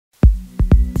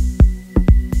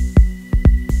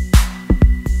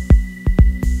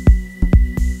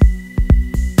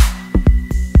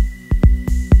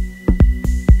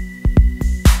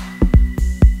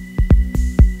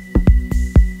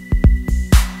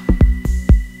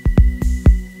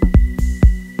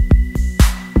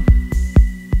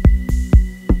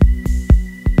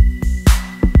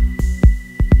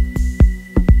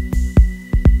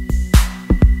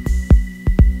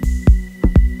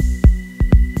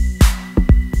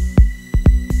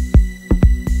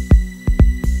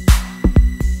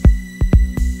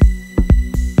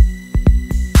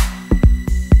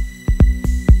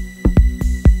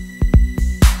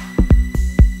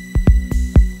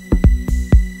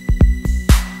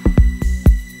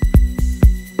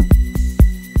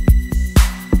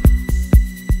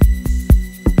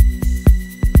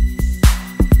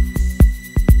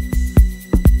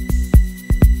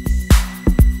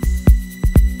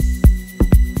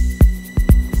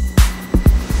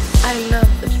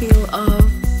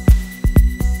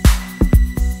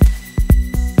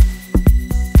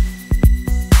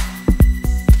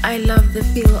love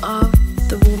the feel of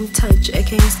the warm touch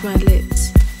against my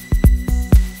lips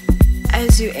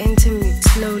as you enter me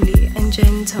slowly and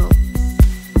gentle.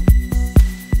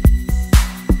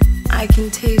 I can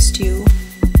taste you,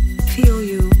 feel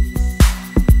you,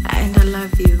 and I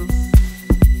love you.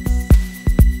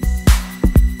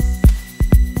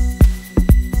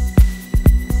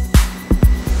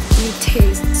 You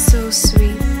taste so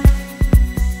sweet,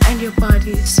 and your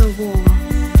body is so warm.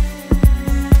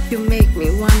 You make me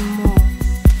want more,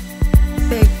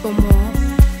 beg for more,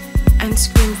 and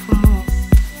scream for more.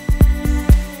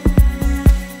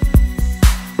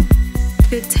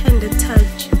 Your tender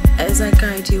touch as I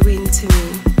guide you into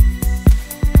me.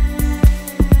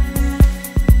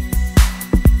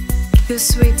 Your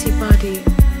sweaty body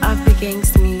up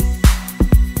against me.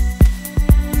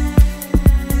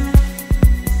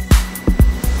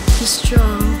 You're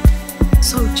strong,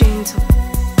 so gentle,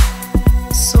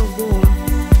 so warm.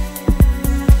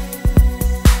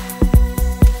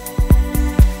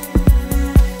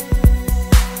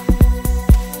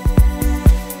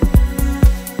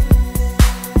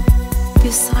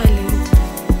 You're silent,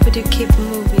 but you keep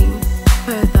moving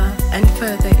further and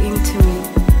further into me.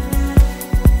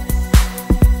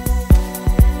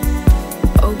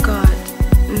 Oh God,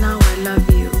 now I love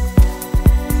you.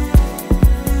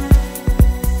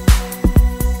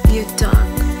 You're dark,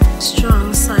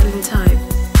 strong, silent type.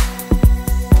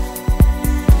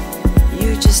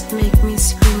 You just make me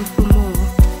scream for more.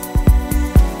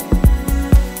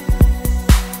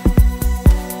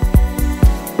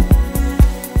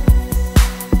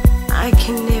 I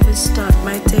can never start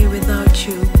my day without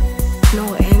you,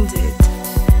 nor end it.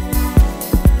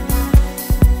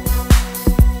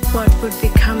 What would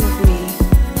become of me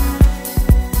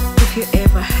if you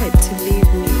ever had to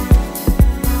leave me?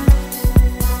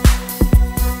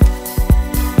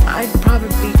 I'd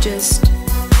probably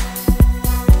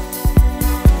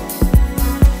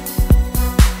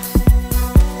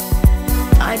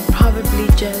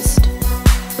just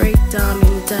break down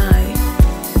and die,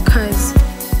 'cause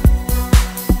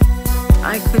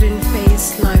I couldn't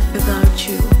face life without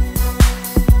you.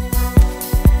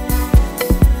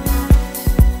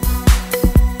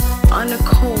 On a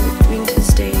cold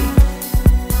winter's day,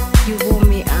 you warm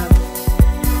me up.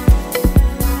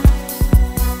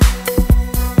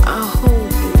 I'll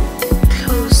hold you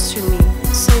close to me,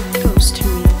 so close to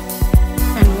me,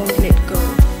 and won't let go.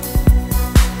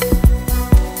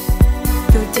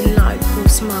 Your delightful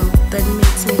smile that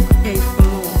makes me crave for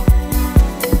more.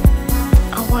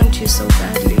 I want you so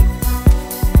badly.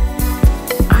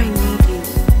 I need you.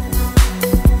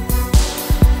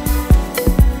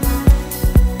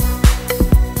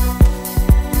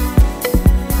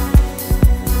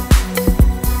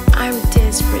 I'm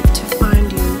desperate to find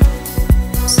you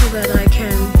so that I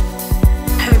can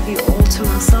have you all to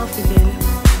myself again.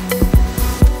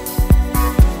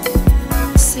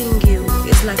 Seeing you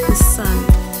is like the sun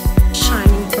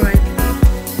shining brightly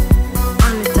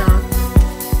on a dark,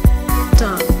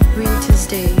 dark winter's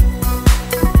day.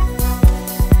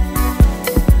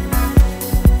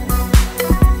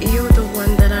 You're the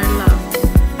one that I love.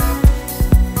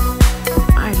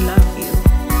 I love you.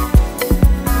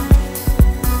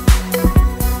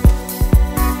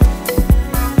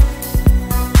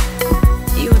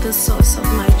 You're the source of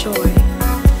my joy.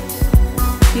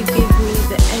 You give me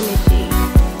the energy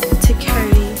to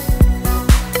carry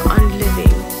on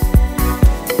living.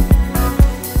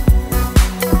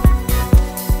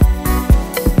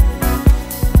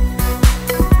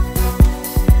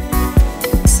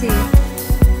 See,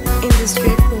 in this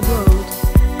dreadful world,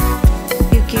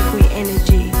 you give me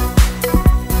energy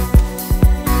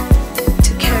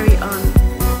to carry on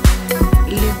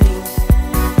living.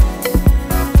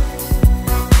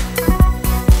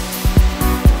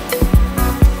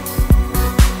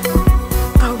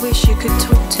 I wish you could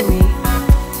talk to me,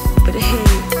 but hey,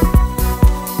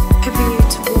 having you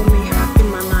to warm me up in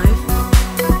my life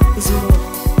is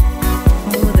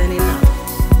more than enough.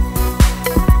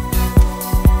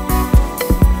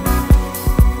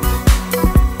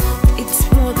 It's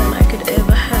more than I could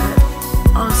ever have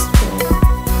asked for,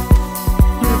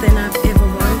 more than I've ever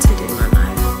wanted in my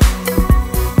life.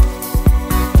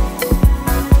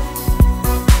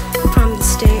 From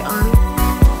this day on,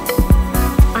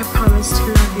 I promise to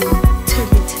love you till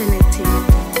eternity.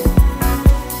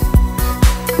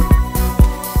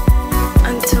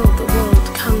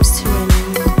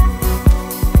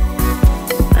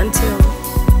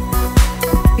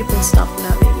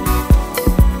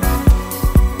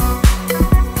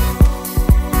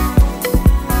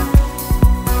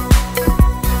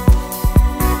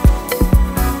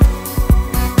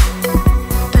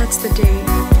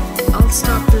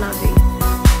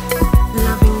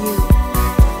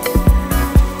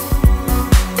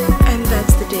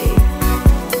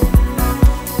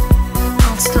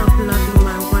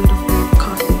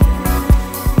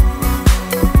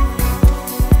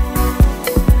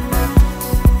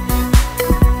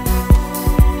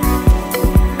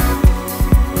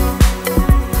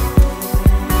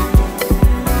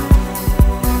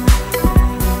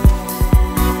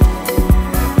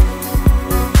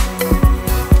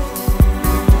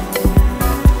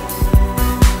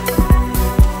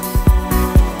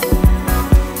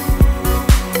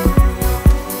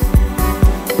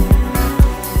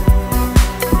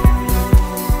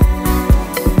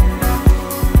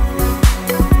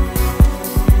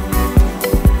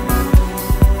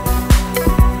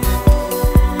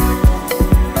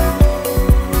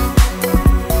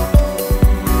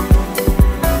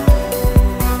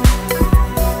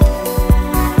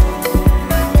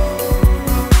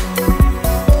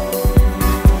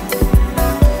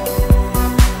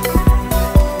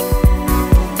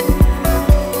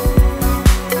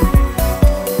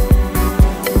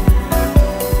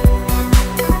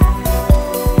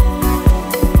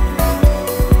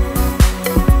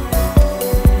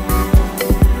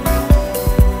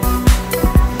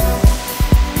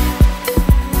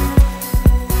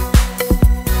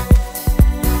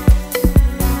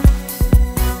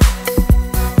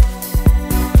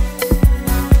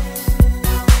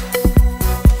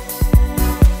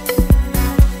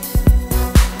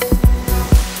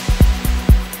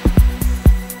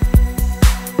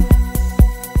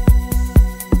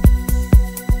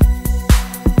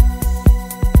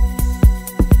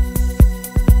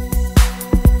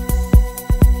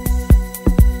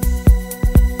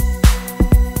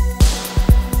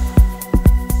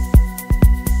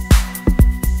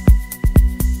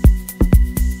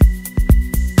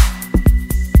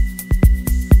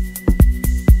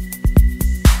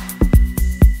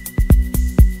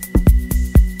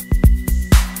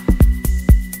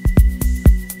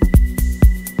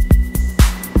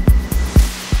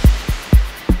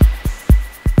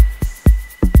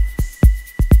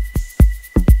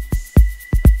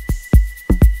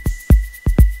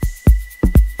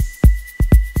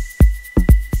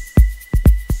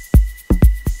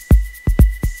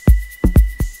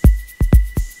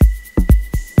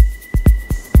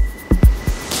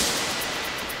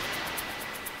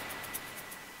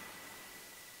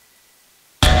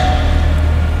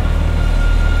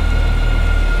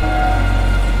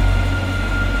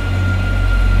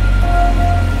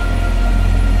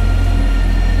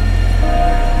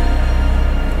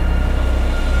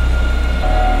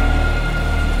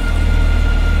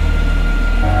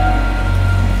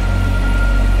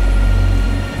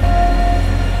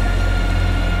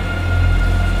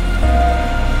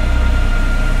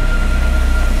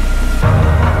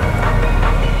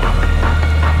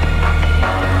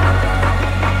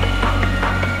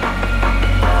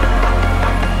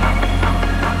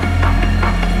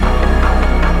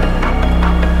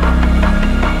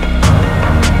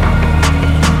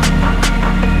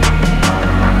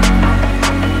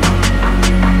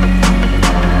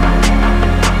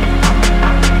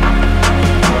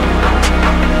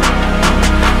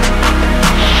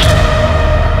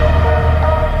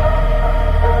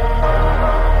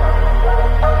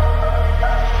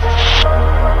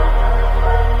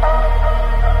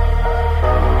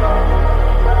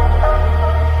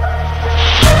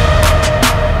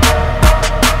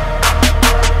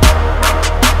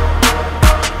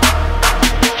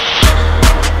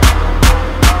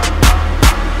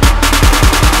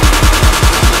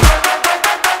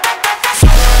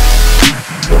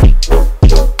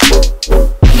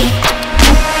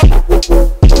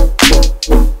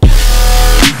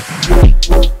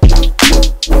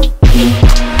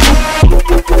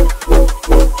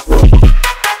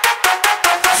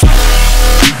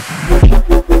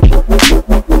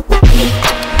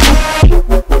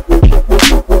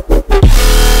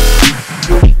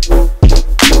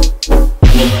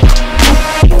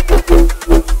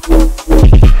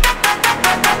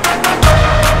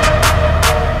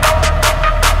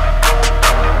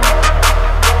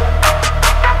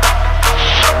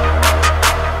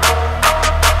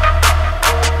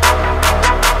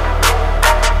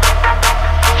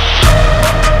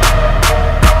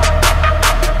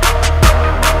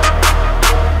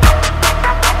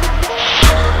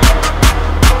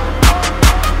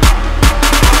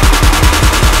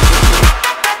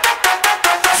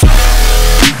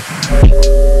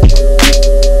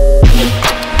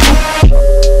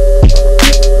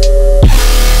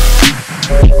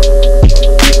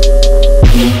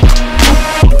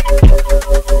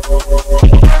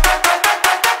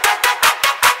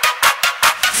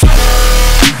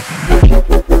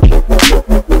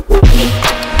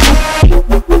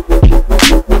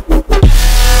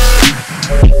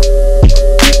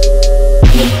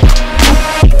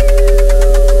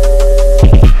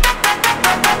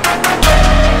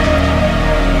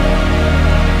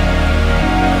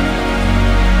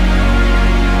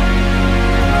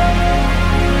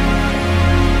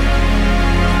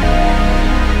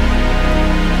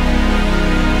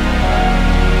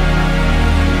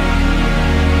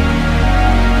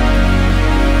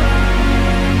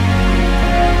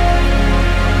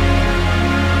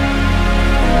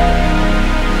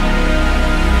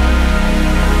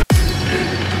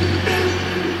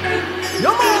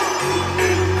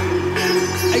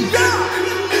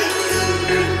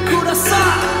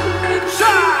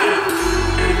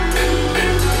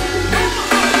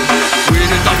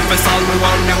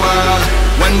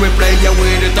 we play you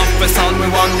with the toughest sound, we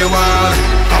won the world.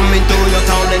 Coming to your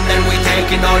town and then we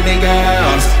taking all the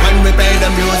girls. When we play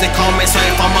the music, coming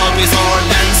straight from all we soul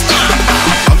dance.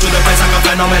 Come to the place like a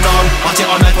phenomenon. Watch it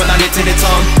all night when I lit to the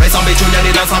tongue. Raise on between the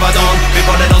dance of a dawn.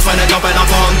 People they dance when they jump and have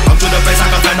fun. Come to the place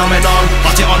like a phenomenon.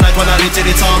 Watch it all night when I lit to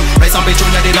the tongue. Raise on between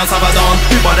the dance of a dawn.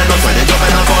 People they dance when they jump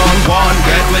and have fun. One,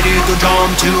 get ready to jump.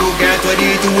 Two, get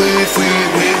ready to wave free.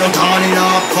 We don't turn it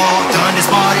up. Four, turn this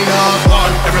party up.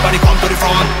 One, everybody come to the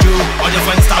front. Two, all your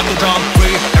friends start to jump.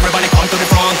 Three, everybody come to the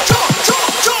front. Jump, jump,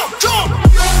 jump, jump.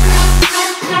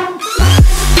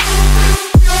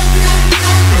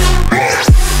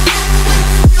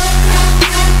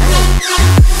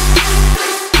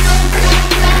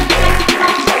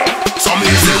 Some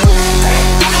is the wood,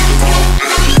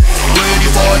 ready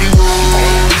for the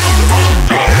wood,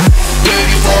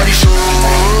 ready for the show,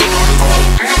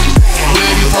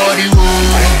 ready for the wood.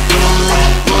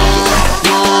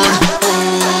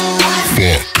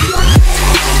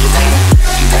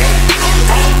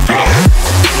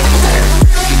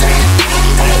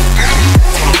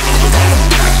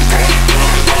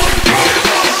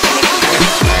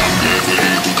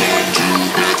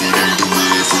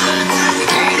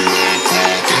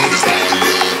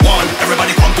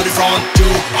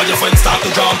 All your friends start to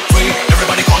jump free.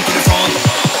 Everybody come to the front.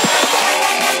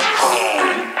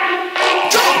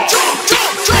 Jump, jump,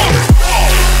 jump, jump.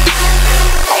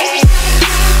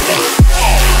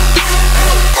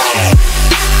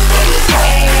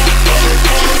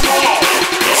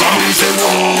 Somebody say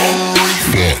wood.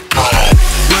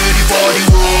 Ready for the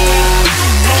wood.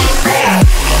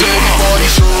 Ready for the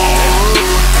show.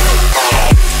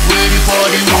 Ready for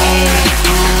the wood.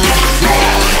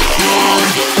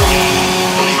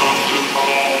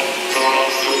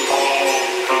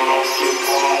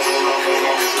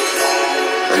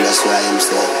 That's why I'm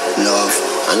saying love,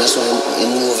 and that's why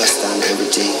I'm overstand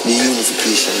everything, the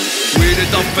unification. We the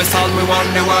toughest sound, we won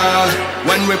the world.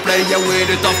 When we play you, we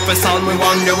the toughest sound, we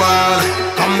won the world.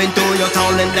 Coming to your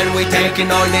town and then we taking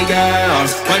all the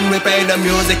girls. When we play the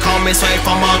music, coming straight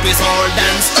from all we soul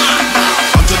dance.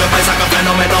 Come to the place like a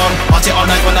phenomenon. Watch it all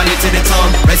night when I lit to the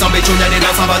sun. Raise on between the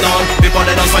dance of a dawn. People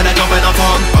they dance when they jump and have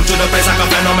fun. Come to the place like a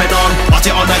phenomenon. Watch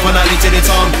it all night when I lit to the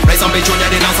sun. Raise on between the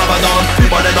dance of a dawn.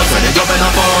 People they dance when they jump and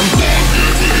have fun.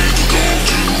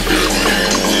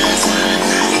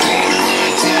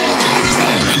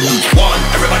 One,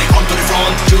 everybody come to the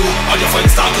front. Two, all your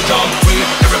friends start to jump. Three,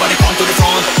 everybody come to the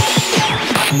front.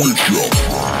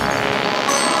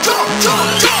 Jump, jump,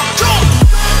 jump, jump.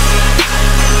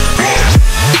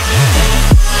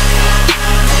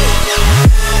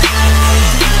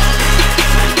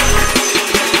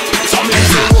 Some is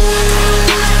the wood,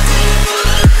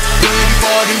 ready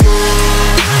for the wood,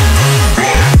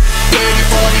 ready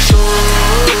for the show,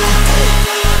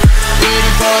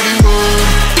 ready for the wood,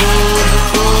 wood,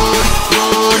 wood,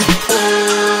 wood,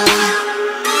 wood.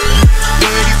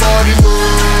 Ready for the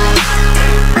wood,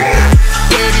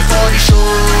 ready for the show,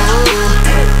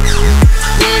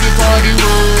 ready for the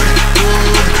wood,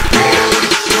 wood, wood.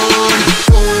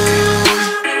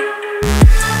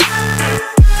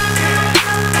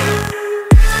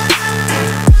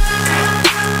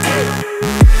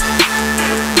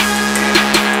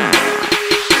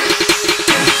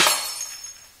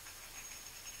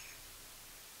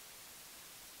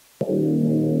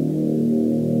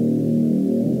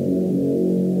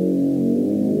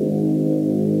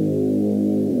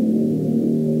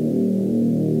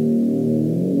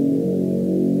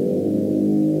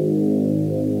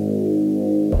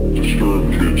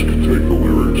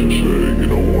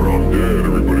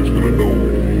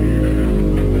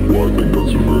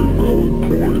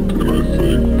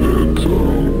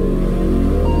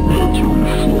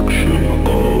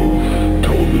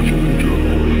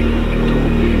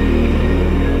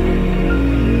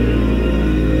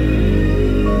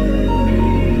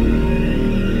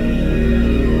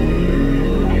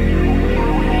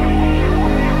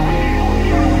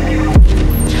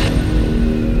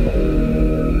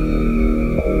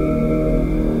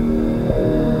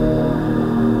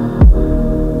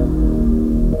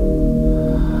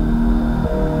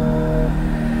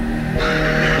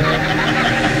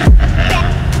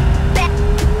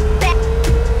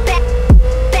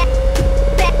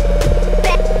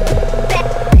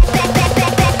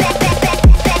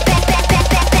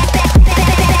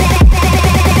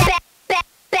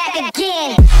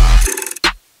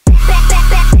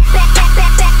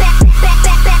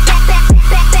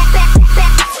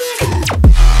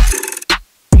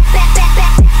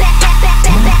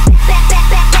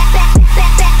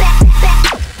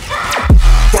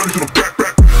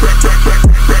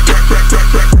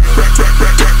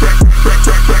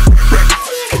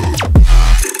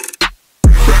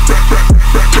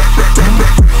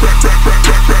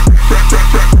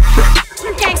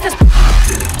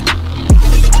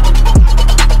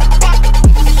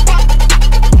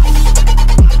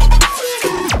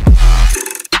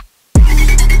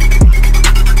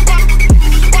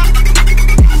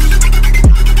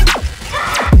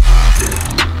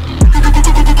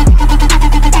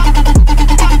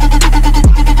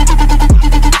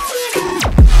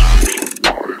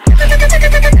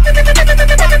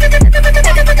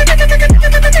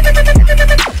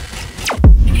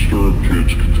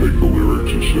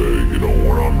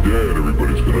 I'm dead,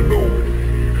 everybody's gonna know me.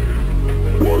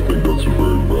 Well, I think that's a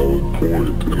very valid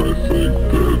point, and I think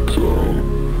that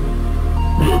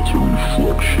that's a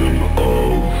reflection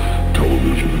of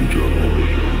television in general.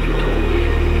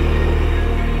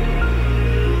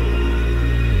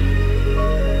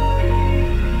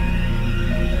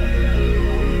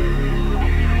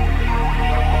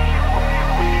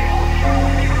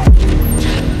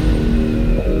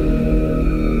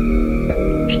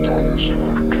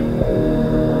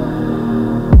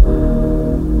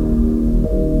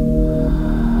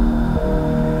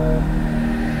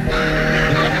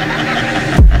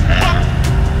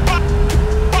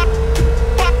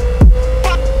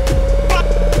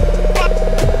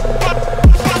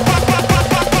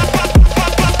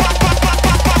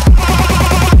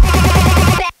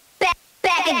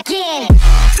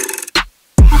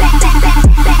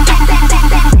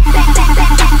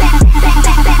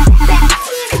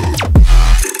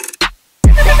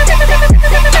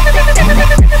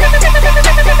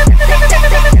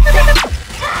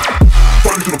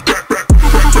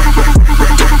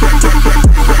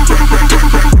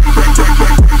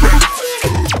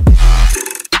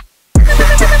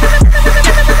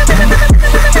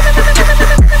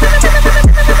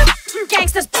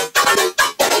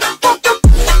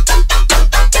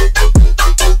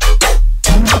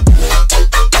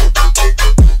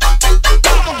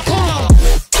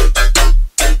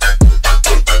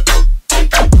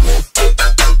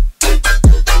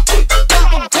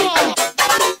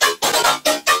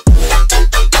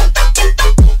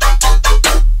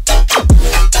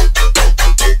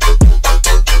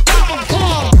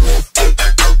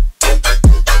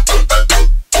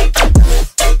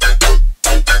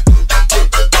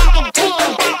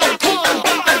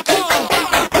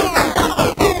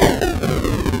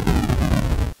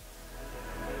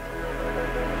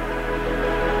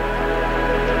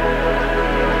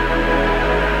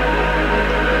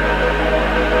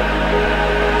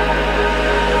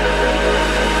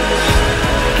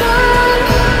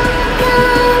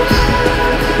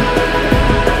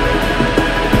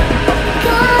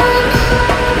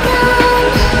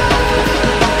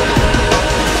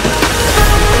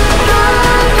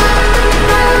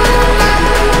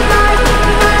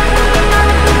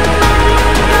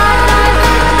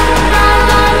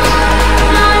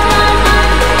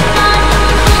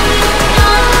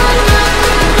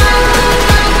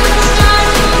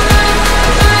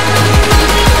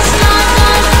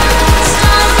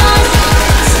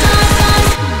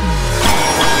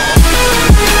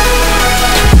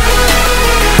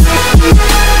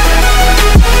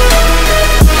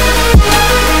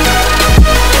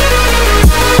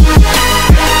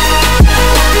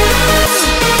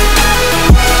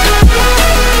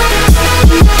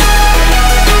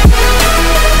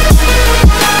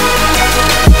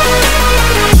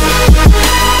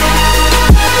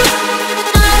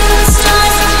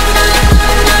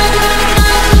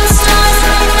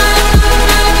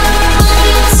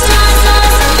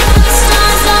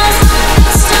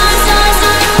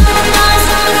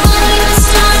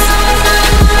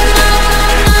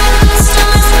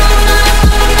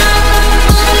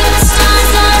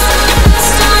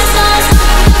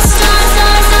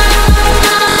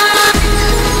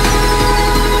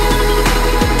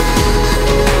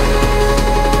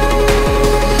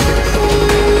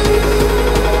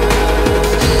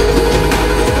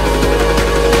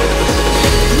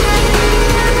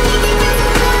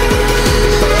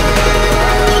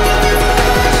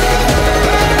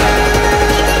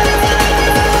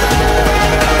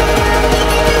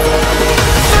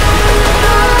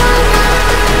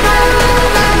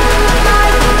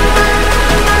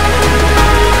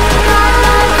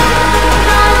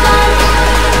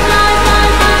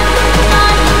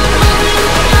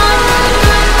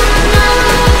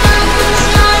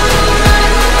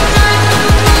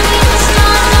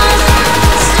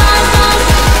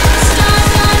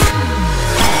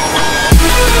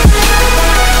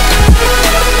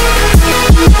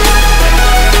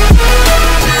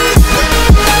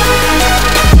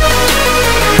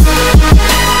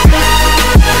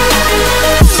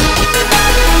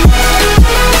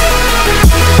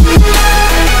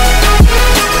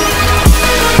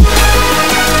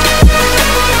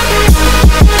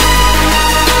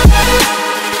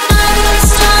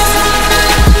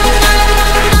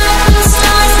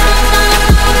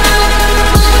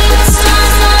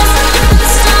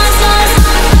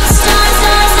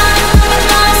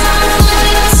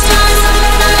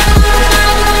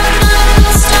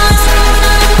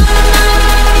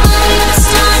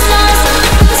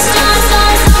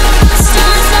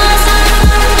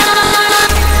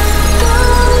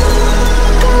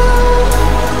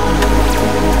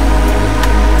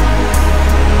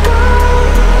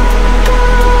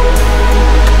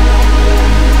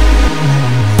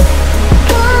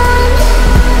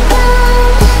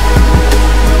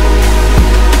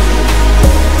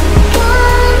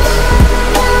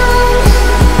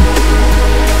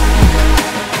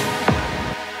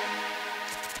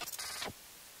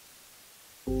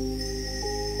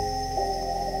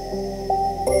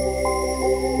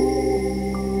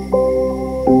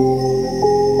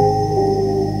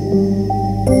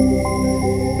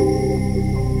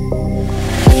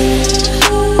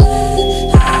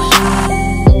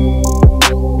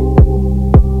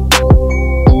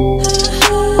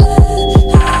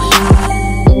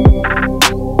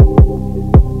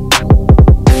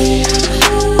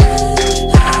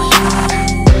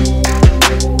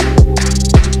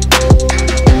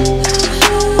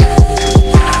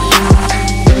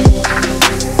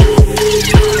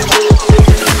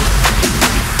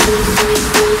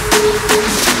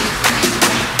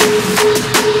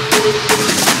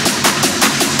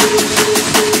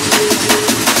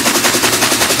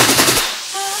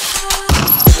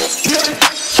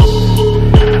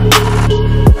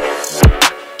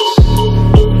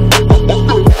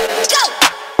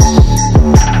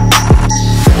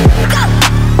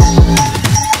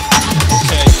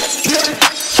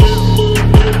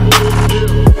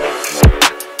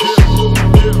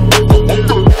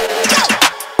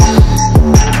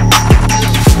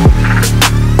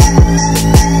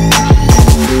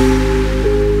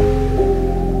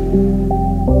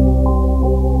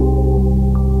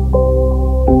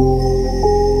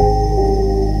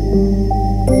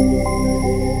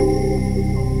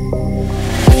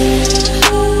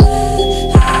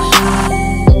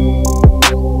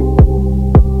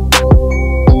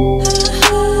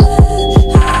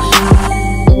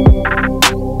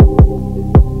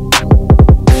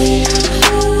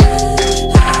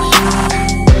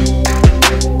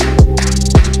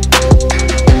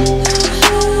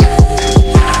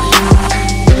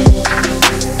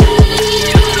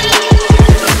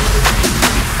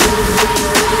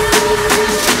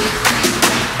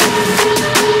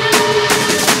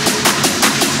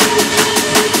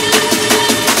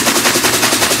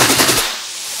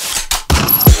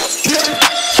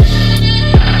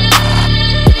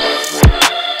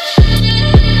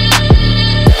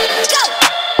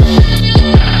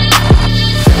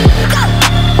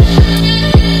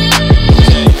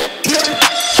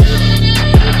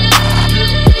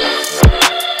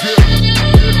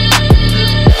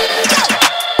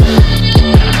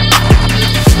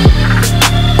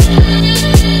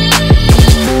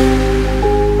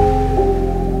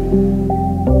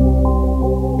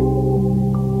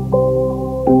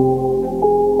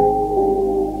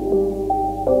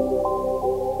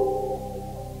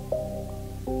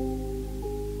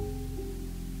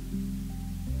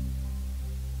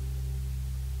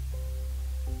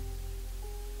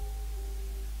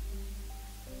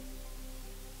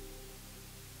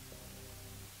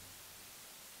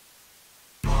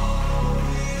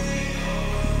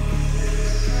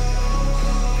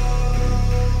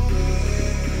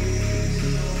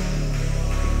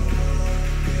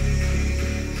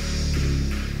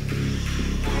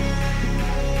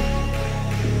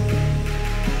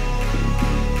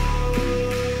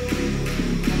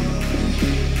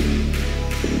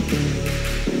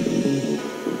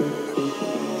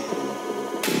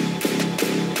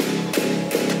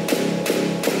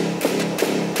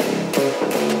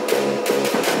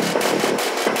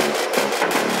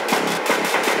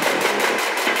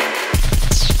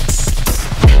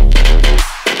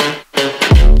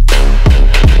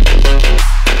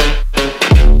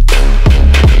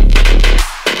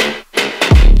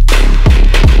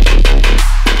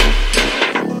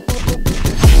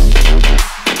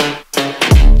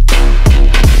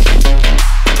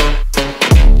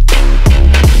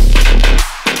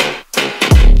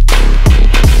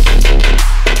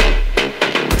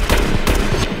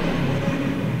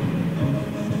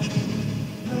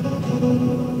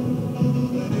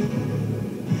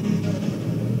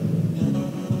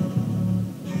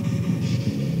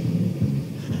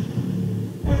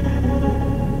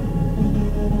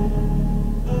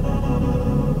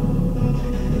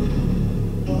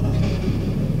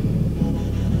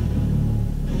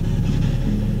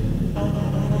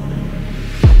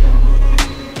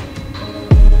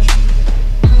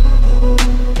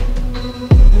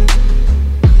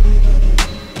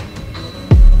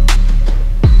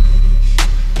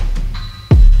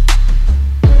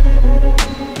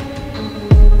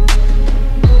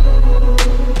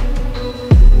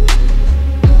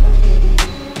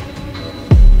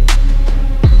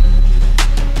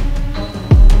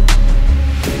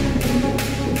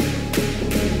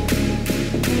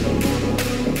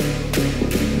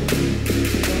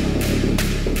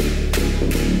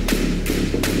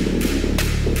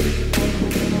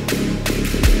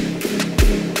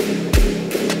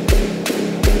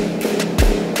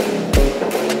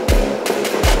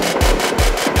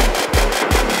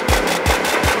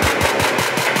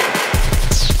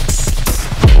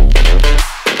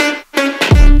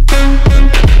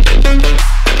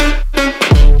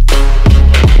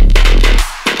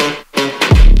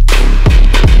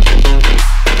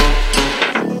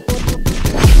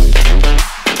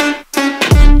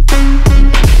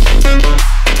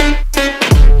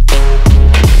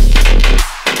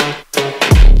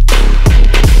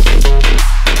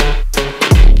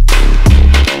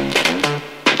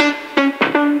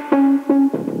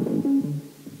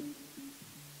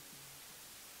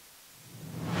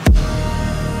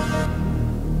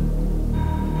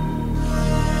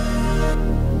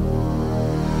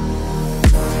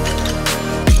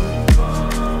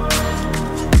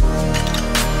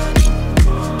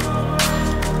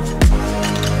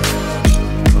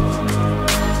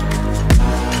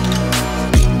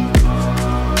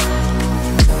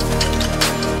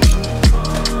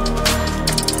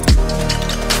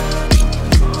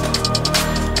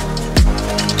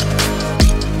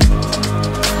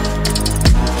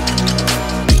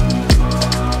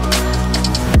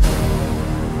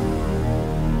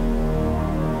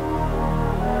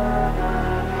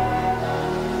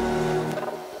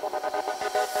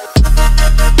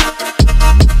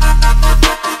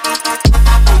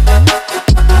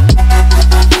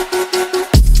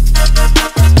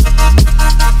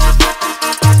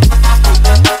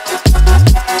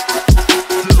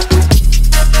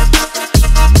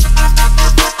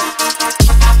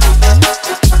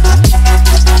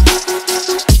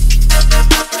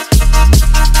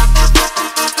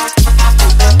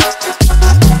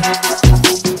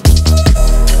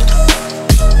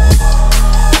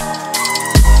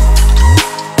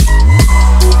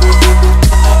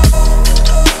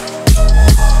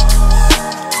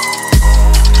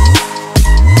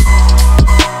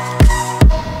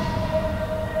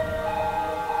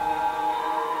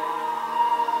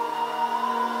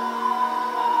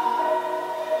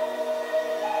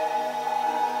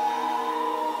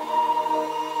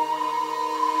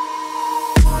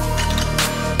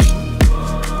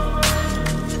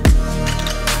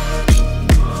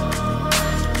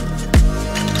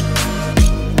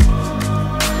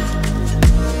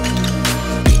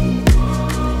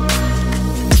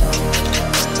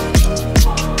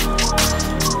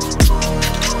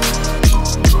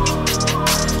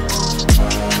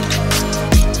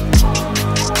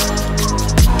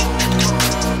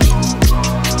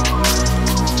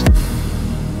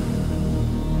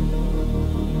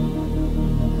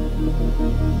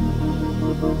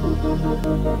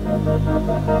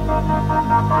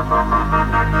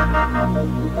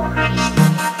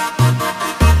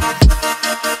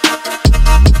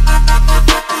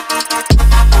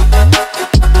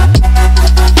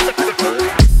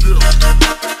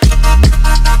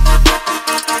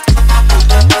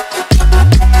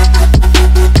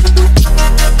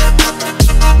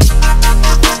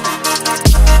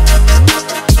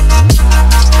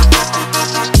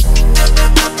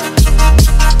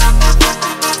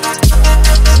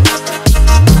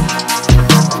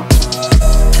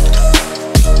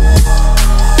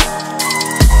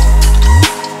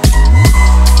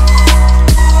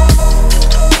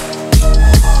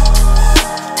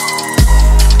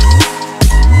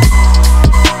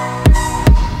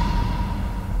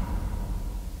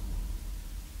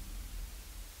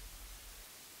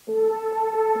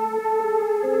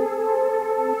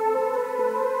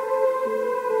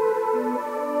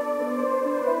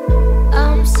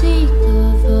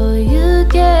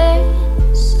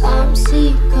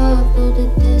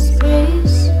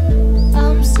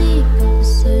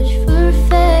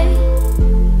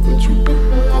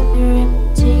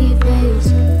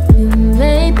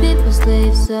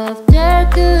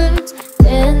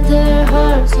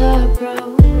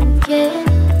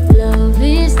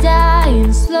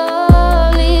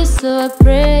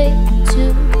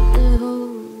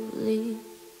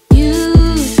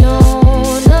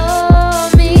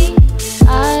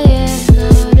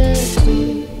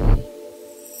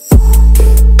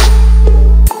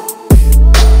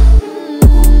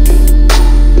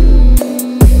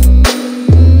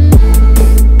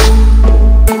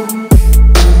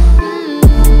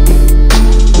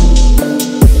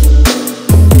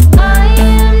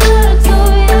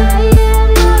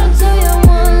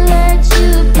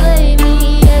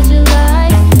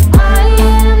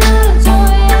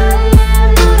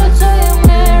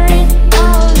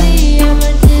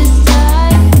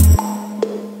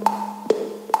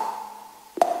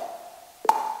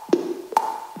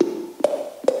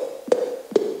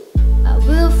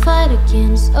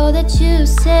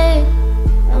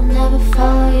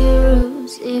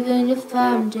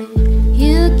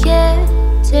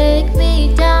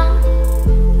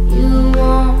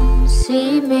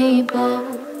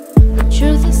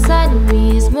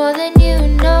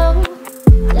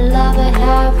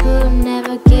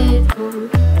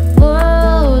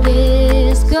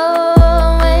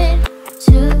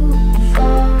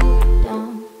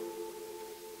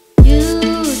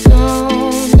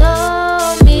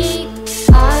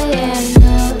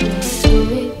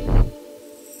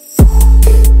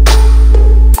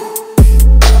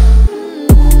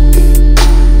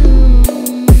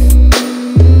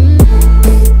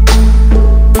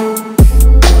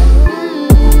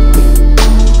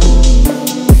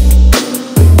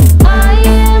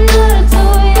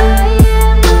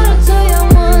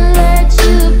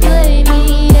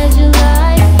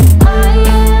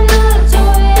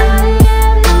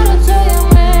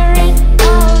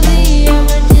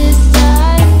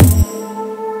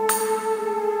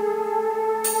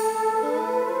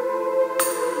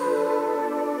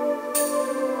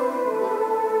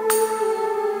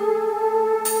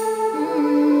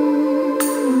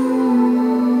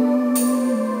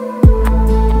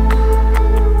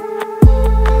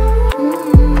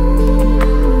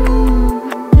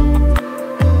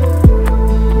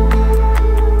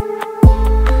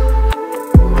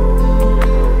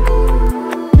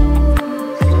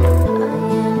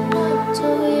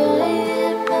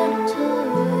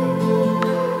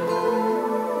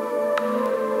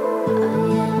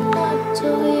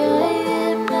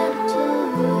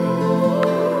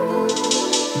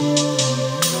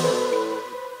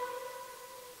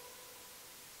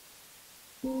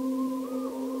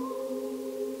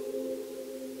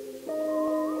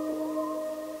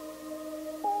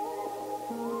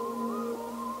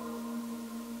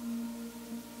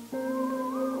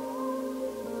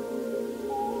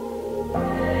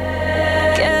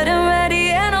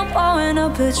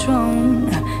 Patron,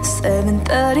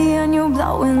 7:30 and you're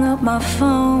blowing up my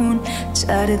phone.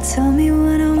 Try to tell me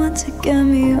when I want to get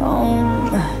me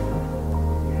home.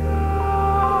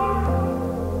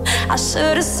 I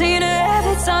should've seen it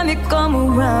every time you come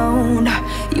around.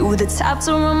 You were the type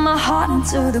to run my heart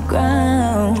into the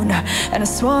ground, and I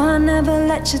swore I'd never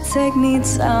let you take me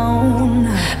down.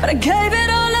 But I gave it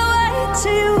all away to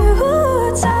you.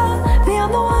 Tell me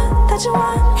I'm the one that you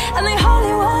want, and they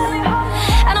Hollywood.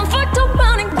 And I'm fucked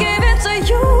around and gave it to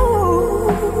you.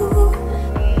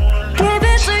 Gave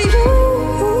it to you.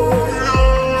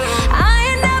 I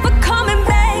ain't never coming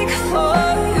back for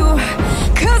you,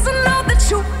 'cause I know that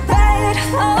you paid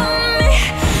for me.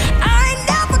 I ain't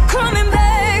never coming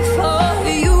back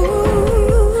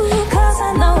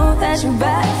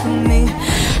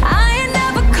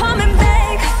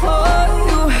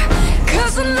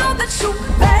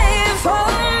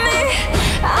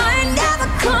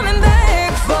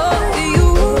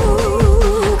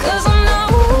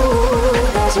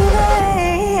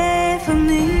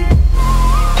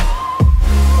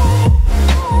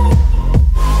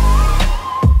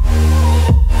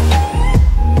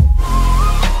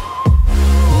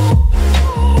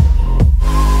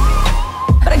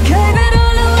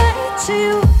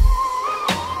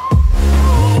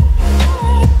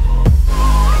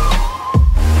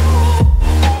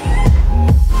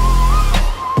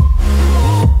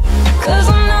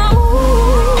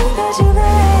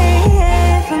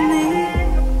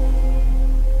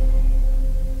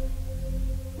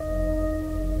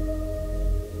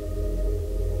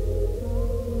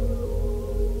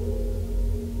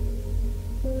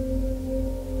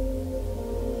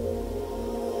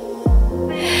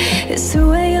It's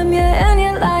 2 AM, yeah, and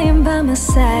you're lying by my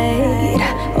side,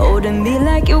 holding me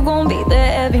like you're gonna be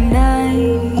there every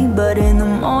night. But in the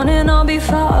morning I'll be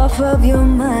far off of your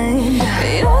mind.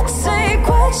 You take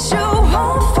what you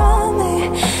want from me,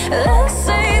 then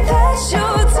say that you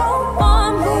don't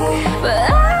want me. But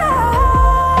I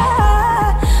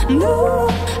knew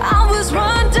I was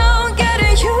run down,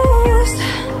 getting used,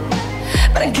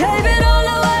 but I gave it all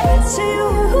away to you.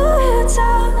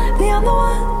 Tell me I'm the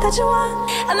one that you want,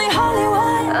 and they hardly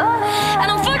want, and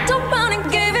I fucked around and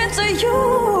gave it to you.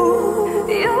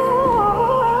 You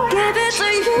gave it to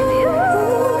you.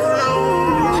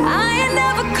 I ain't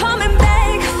never coming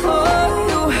back for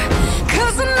you,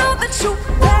 'cause I know that you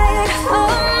beg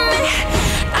for me.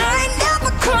 I ain't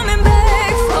never coming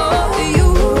back for you,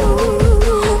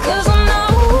 'cause I know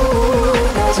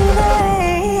that you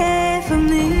beg for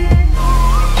me.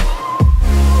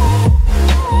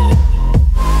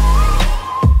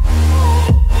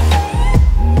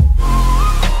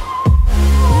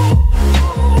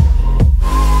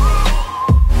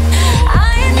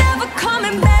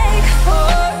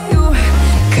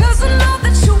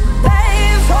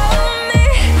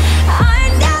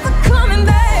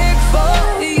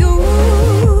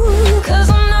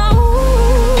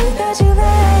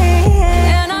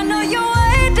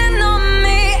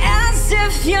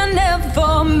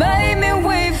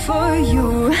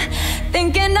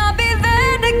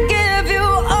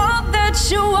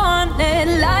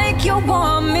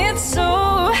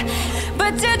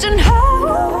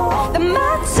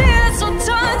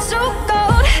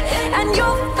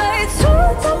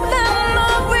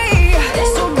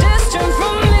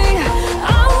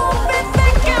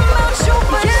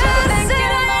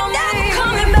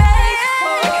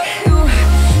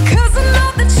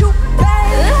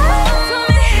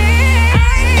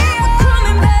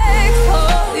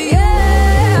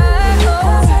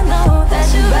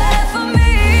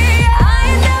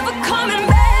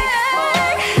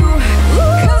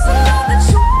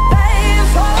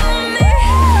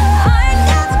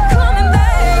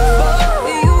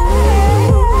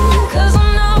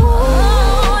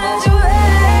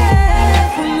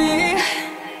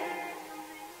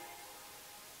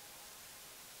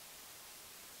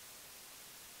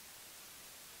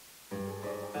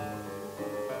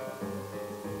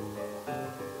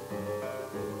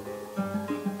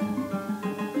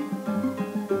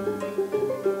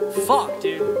 Fuck,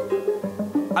 dude.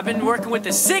 I've been working with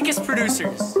the sickest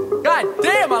producers. God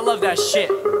damn, I love that shit.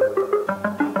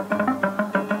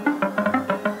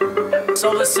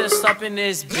 Soulecist up in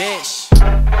this bitch.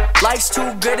 Life's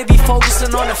too good to be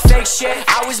focusing on the fake shit.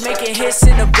 I was making hits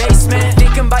in the basement,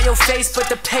 thinking about your face, but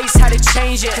the pace had to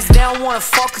change it. 'Cause they don't wanna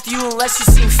fuck with you unless you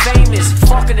seem famous.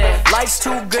 Fuck that. Life's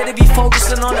too good to be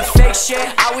focusing on the fake shit.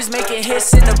 I was making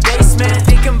hits in the basement,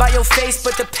 thinking about your face,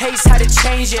 but the pace had to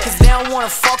change it. 'Cause they don't wanna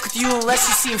fuck with you unless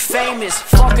you seem famous.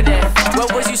 Fuck that. Where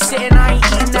was you sitting? I ain't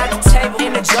eating at the table.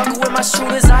 In the jungle with my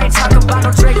shooters, I ain't talking about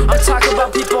no Drake. I'm talking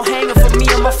about people hanging for me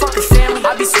and my fucking family.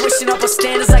 I be switching up on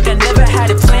standards like I never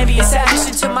had a plan B. It's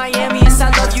admission to Miami, yes I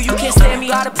love you, you can't stand me.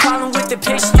 Got a problem with the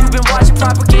picture, you've been watching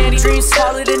propaganda. Dreams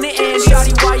smaller than the Andes.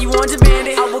 Shawty, why you on demand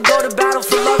it? I will go to battle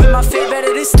for love and my fate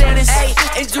better than standards. Hey,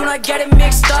 and do not get it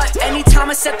mixed up. Anytime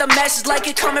I set the message like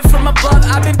it coming from above.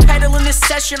 I've been peddling this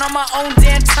session on my own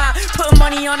damn time. Putting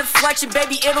money on inflection,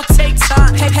 baby, it'll take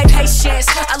time. Hey, patience,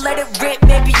 I let it rip,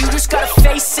 maybe you just gotta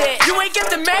face it. You ain't get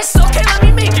the mess, okay, let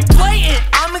me make it blatant.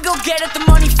 I'ma go get it, the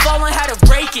money falling, how to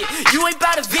rake it. You ain't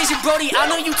bout a vision, Brody, I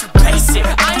know you too basic.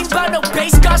 I ain't bout no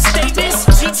base god statements.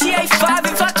 GTA 5,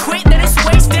 if I quit, then it's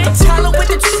wasted. Talent with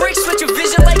the tricks, with your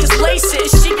vision like it's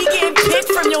laces. She be getting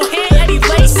picked from your hand, Eddie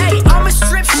Lace. Hey, I'm a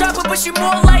strip shopper, but you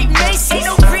more like Macy. Ain't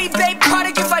no rebate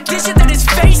product, if I dish it, then it's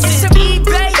faces. It's some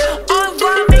eBay,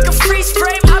 online, make a freeze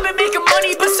frame. I've been making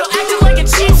money, but still acting like a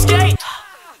cheapskate.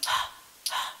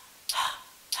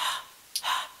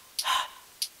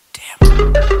 Damn.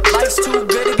 Life's too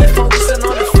good to be focusing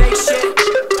on the fake shit.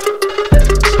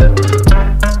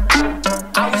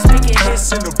 I was making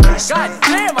hits in the basement. God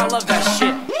damn, I love that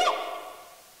shit.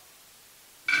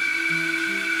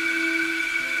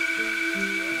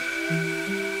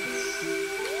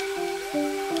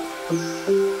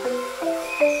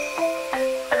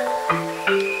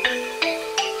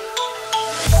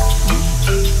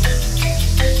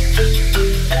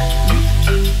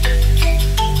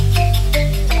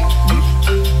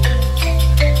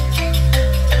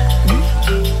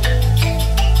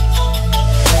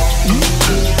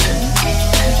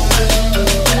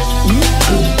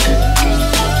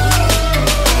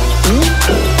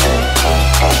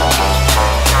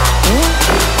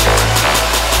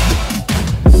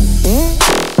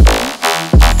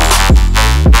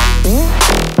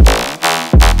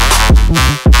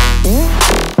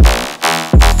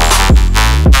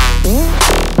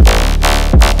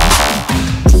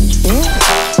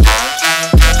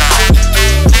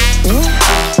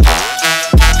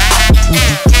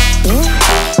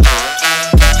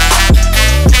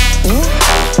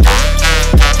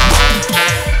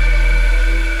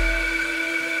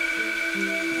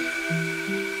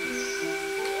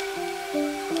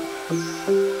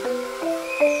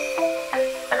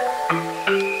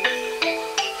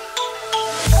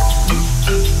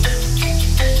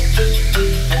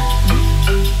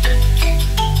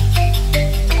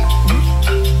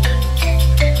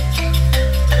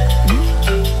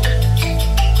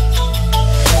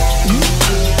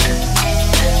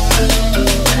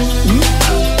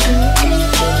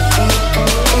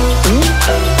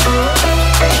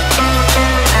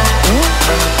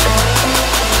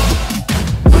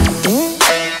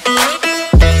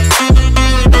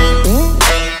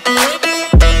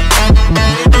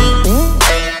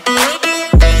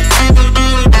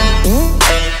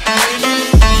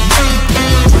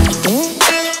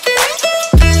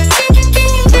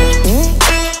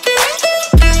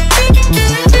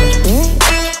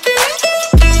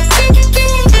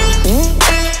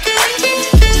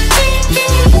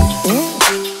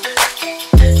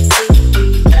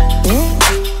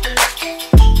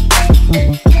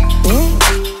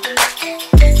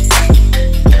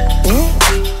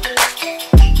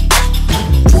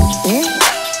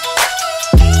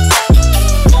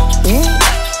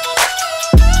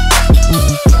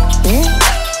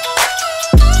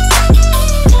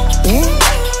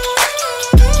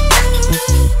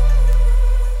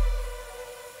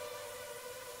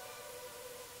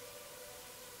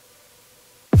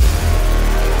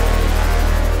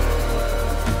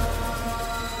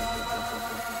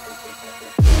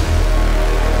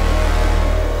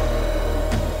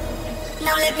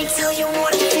 Let me tell you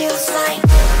what it feels like.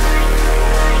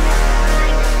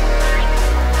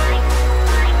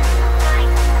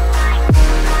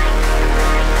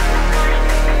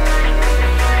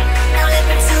 Now let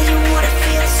me tell you what it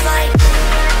feels like.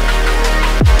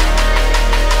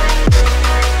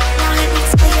 Now let me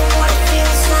tell you what it feels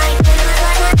like.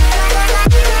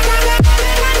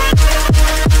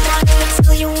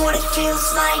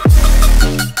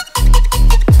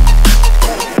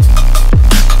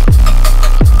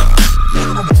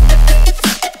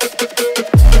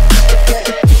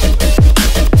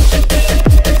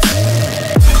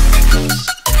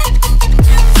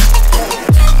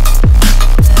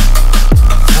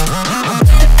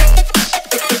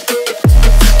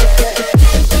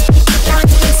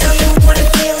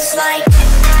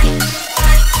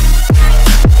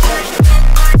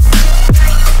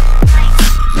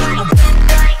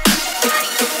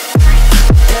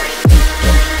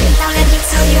 Now let me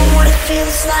tell you what it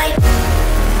feels like.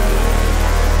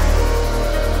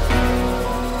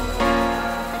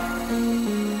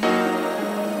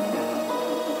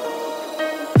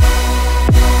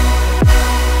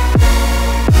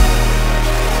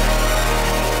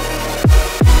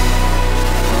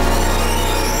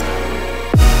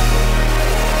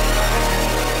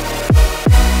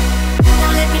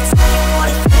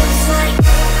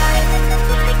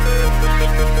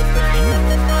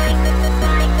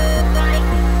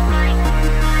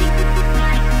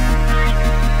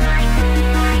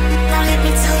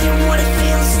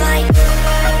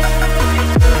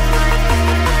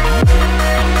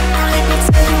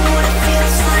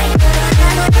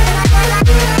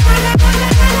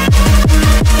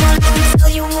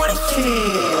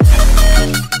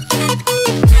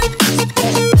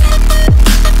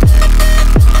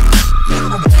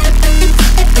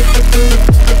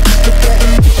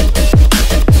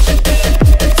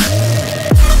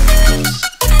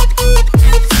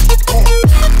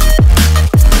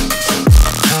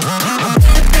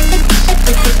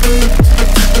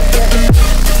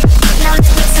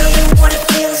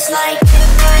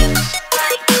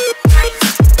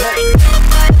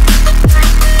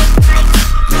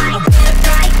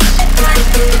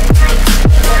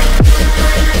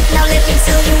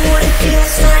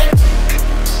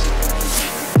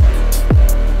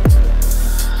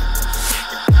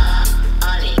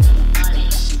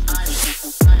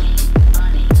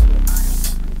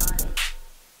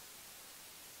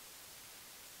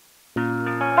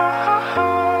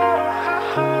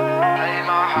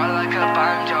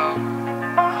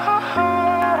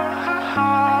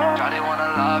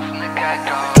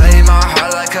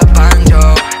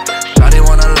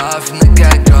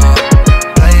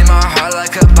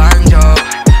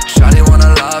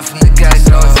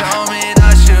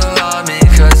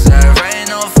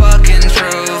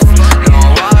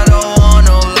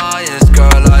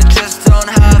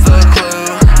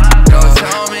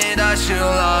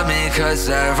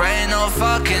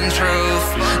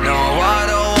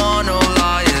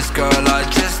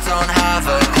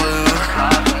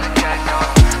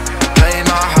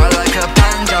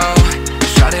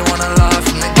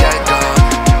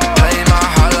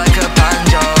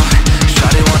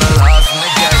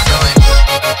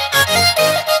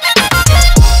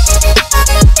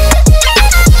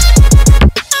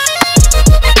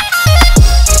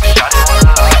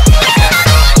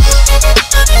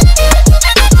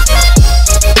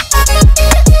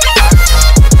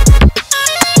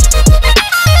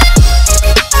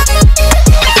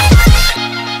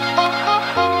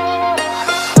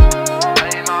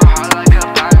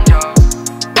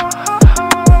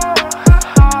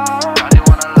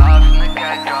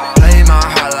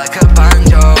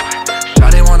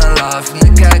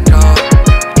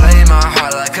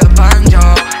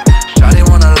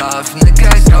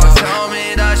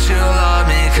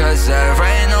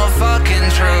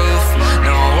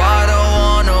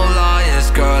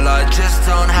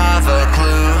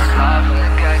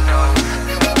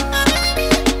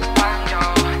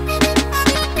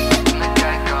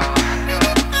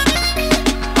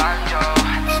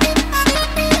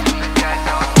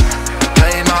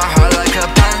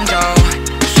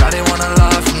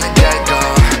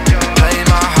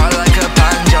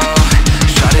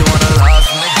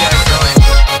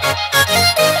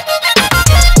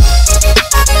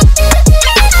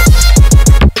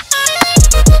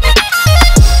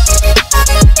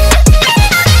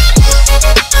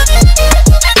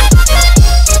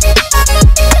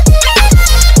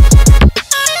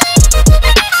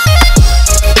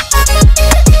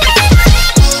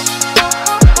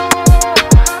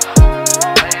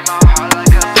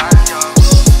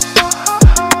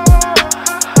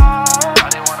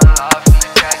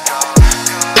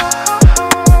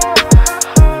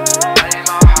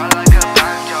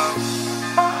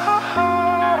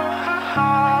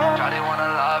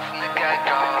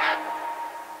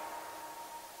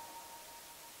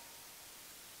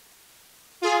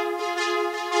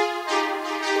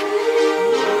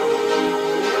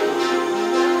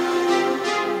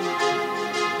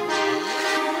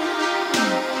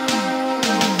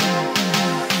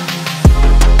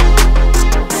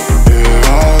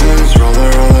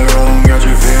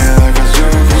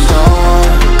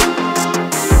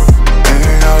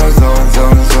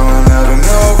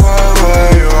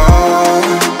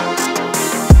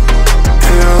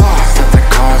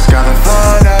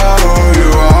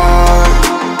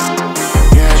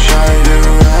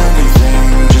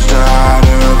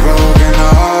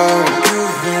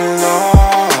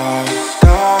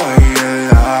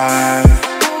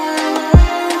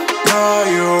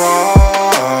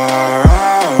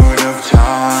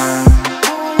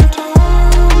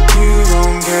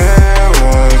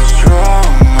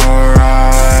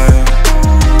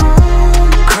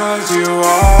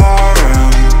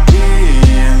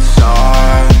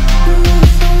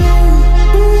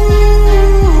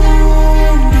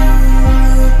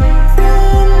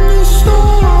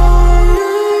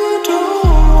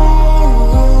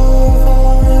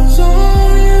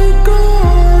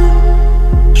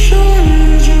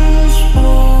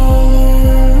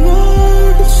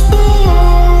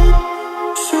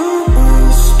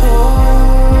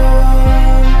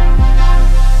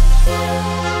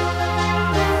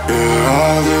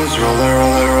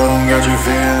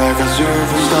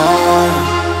 superstar.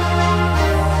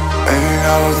 Ain't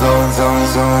I was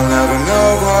so never know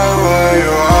quite where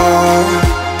you are.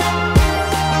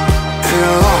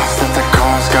 Feel lost at the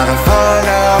cost, gotta find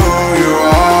out who you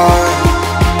are.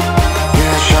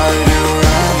 Yeah, try to do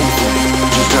anything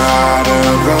just to hide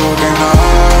a broken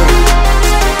heart.